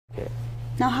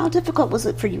Now, how difficult was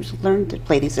it for you to learn to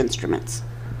play these instruments?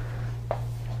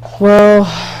 Well,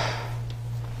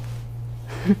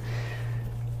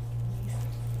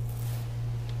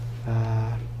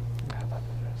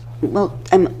 Well,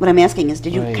 what I'm asking is,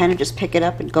 did you Like- kind of just pick it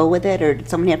up and go with it, or did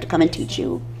someone have to come and teach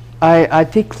you? I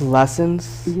take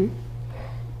lessons,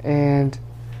 and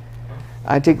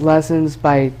I take lessons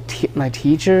by my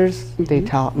teachers. They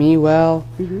taught me well,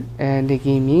 and they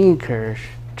gave me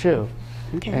encouragement too.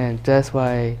 Okay. And that's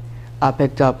why I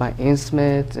picked up my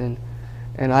instruments, and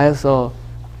I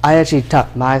actually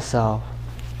taught myself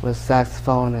with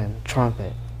saxophone and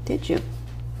trumpet. Did you?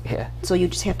 Yeah. So you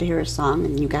just have to hear a song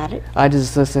and you got it? I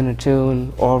just listen to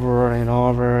tune over and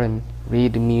over and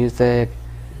read the music,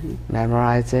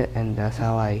 memorize it, and that's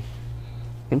how I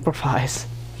improvise.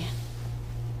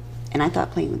 And I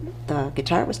thought playing the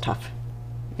guitar was tough.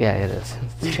 Yeah, it is.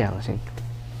 It's challenging.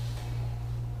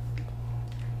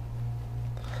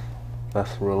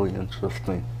 That's really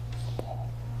interesting.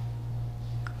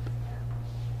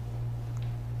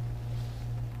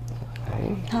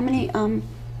 Right. How many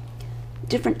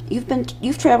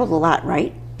you've traveled a lot,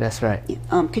 right? That's right.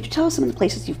 Could you tell us some of the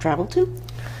places you've traveled to?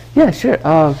 Yeah, sure.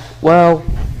 Well,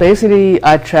 basically,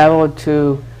 I traveled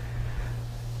to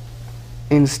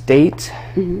in states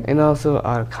and also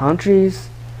other countries.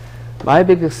 My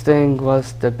biggest thing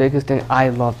was the biggest thing I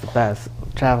loved the best,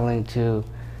 traveling to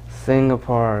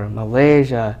Singapore,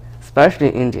 Malaysia, especially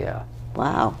India.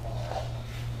 Wow.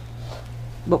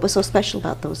 What was so special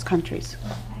about those countries?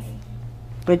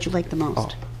 What did you like the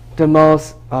most? The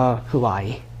most,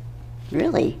 Hawaii.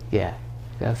 Really? Yeah,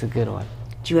 that was a good one.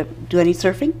 Did you do any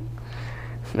surfing?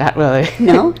 Not really.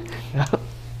 No? No.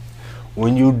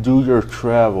 When you do your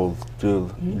travels,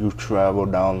 do you travel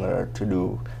down there to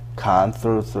do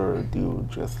concerts, or do you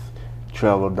just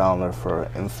travel down there for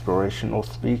inspirational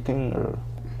speaking? Or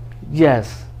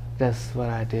Yes, that's what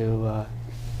I do.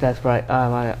 That's right.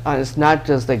 It's not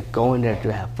just like going there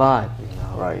to have fun, you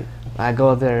know. right? I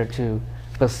go there to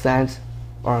present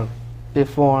or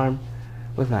perform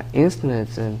with my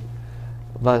instruments,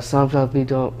 but sometimes we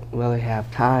don't really have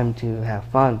time to have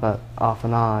fun. But off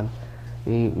and on,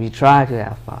 we try to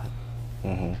have fun.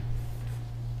 hmm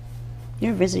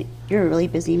You're busy. You're a really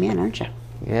busy man, aren't you?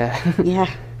 Yeah. Yeah.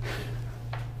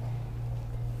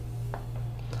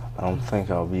 I don't think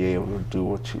I'll be able to do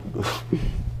what you do.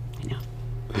 I know.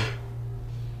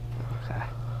 Okay.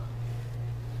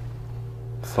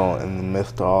 So in the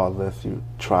midst of all this, you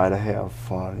try to have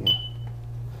fun.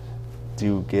 Do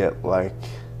you get like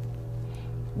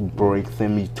breaks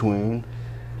in between?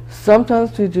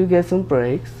 Sometimes we do get some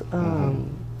breaks,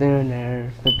 there and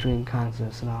there between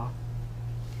concerts and all.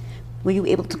 Were you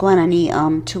able to go on any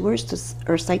tours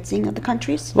or sightseeing of the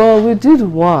countries? Well, we did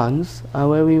once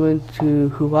when we went to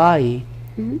Hawaii.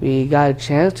 We got a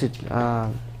chance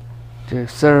to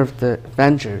serve the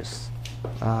Avengers,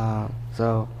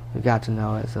 so we got to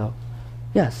know it. So,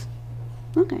 yes,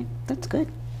 Okay, that's good.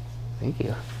 thank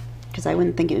you. Because I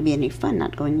wouldn't think it would be any fun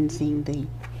not going and seeing the,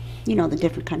 the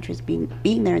different countries,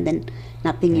 being there and then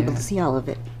not being able Yeah. to see all of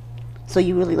it. So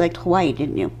you really liked Hawaii,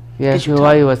 didn't you? Yes, 'Cause you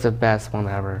Hawaii was the best one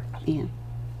ever. Yeah.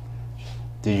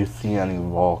 Did you see any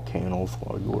volcanoes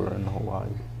while you were in Hawaii?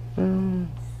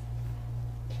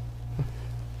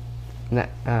 Not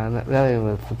really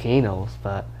with volcanoes,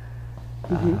 but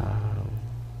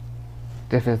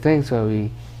different things where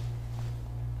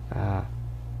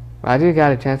I did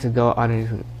got a chance to go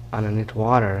underneath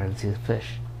water and see the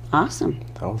fish. Awesome.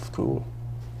 That was cool.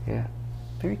 Yeah.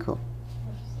 Very cool.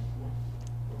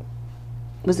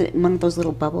 Was it one of those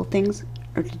little bubble things,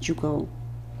 or did you go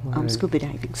scuba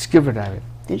diving? Scuba diving.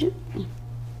 Did you?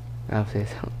 I'll say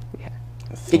so. Yeah.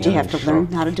 Did you have to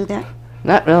learn how to do that?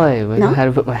 Not really, but No? I had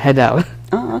to put my head out.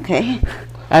 Oh, okay.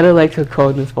 I don't like to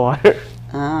cold in this water.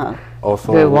 Oh.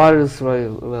 Also, The water is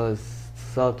really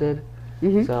salted,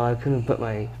 Mhm. so I couldn't put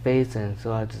my face in,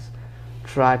 so I just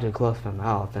tried to close my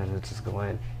mouth and it just go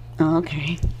in. Oh,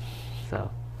 okay. So,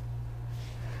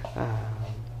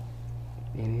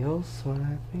 anything else want to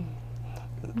ask me?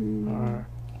 Or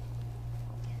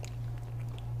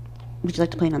Would you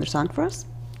like to play another song for us?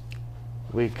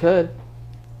 we could,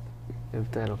 if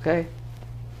that's okay.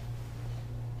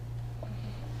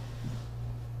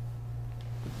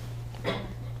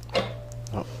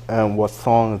 and what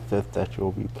song is this that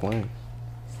you'll be playing?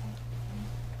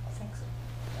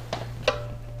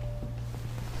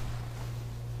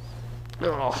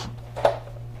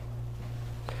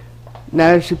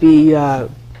 Now it should be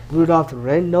Rudolph the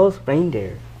Red-Nosed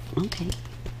Reindeer. Okay.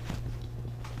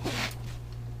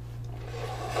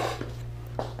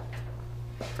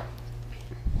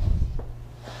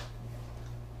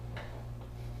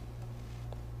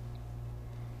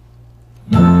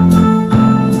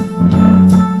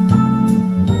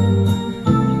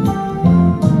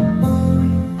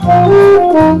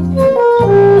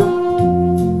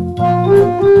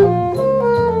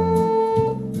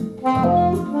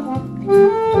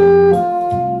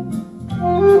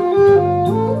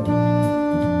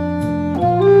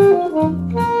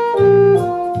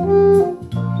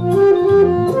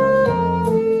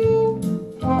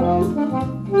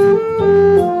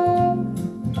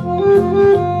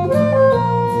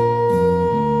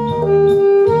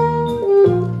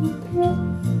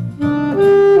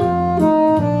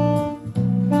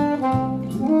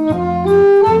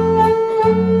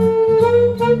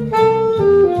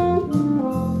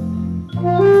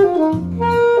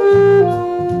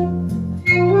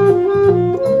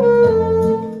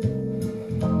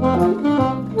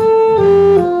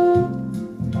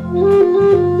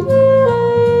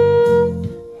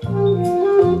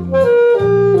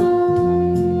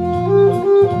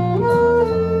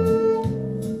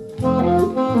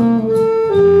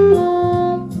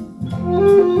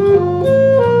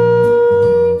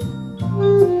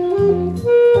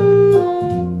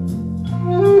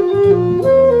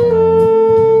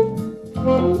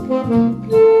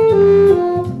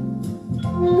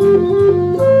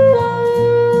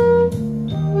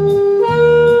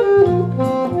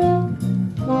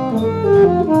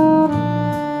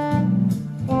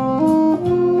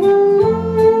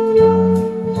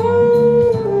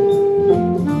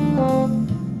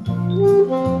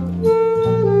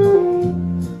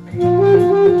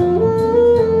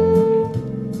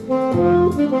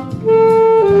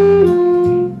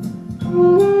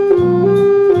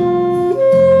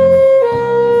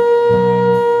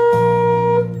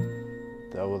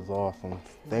 That was awesome.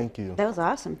 Thank you. That was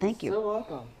awesome. Thank you. So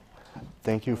welcome.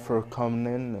 Thank you for coming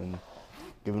in and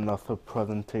giving us a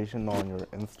presentation on your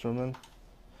instrument.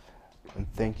 And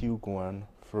thank you, Gwen,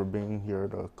 for being here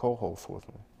to co-host with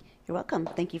me. You're welcome.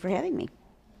 Thank you for having me.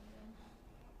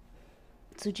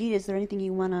 Sujeet, is there anything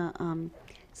you want to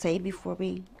say before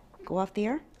we go off the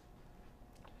air?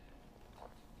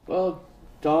 Well,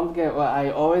 don't forget what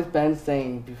I always been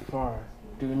saying before.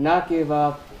 Do not give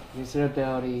up, use your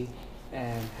ability,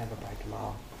 and have a bright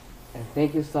tomorrow. And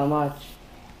thank you so much.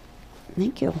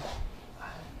 Thank you.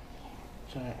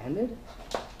 Should I end it?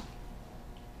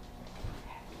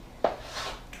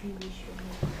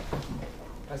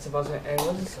 I'm supposed to end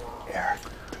with a song. Eric,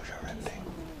 do your ending.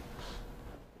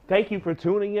 Thank you for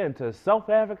tuning in to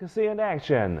Self-Advocacy in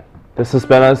Action. This has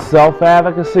been a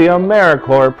Self-Advocacy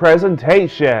AmeriCorps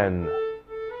presentation.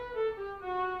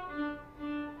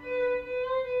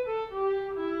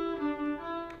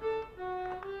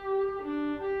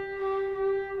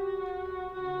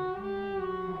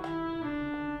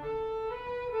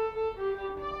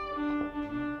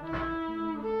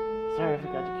 Sorry, I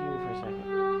forgot to cue you for a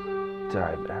second. It's all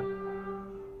right, man.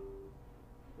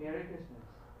 Merry Christmas.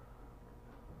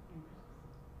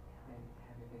 And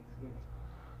happy Thanksgiving.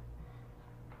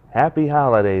 Happy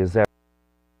holidays,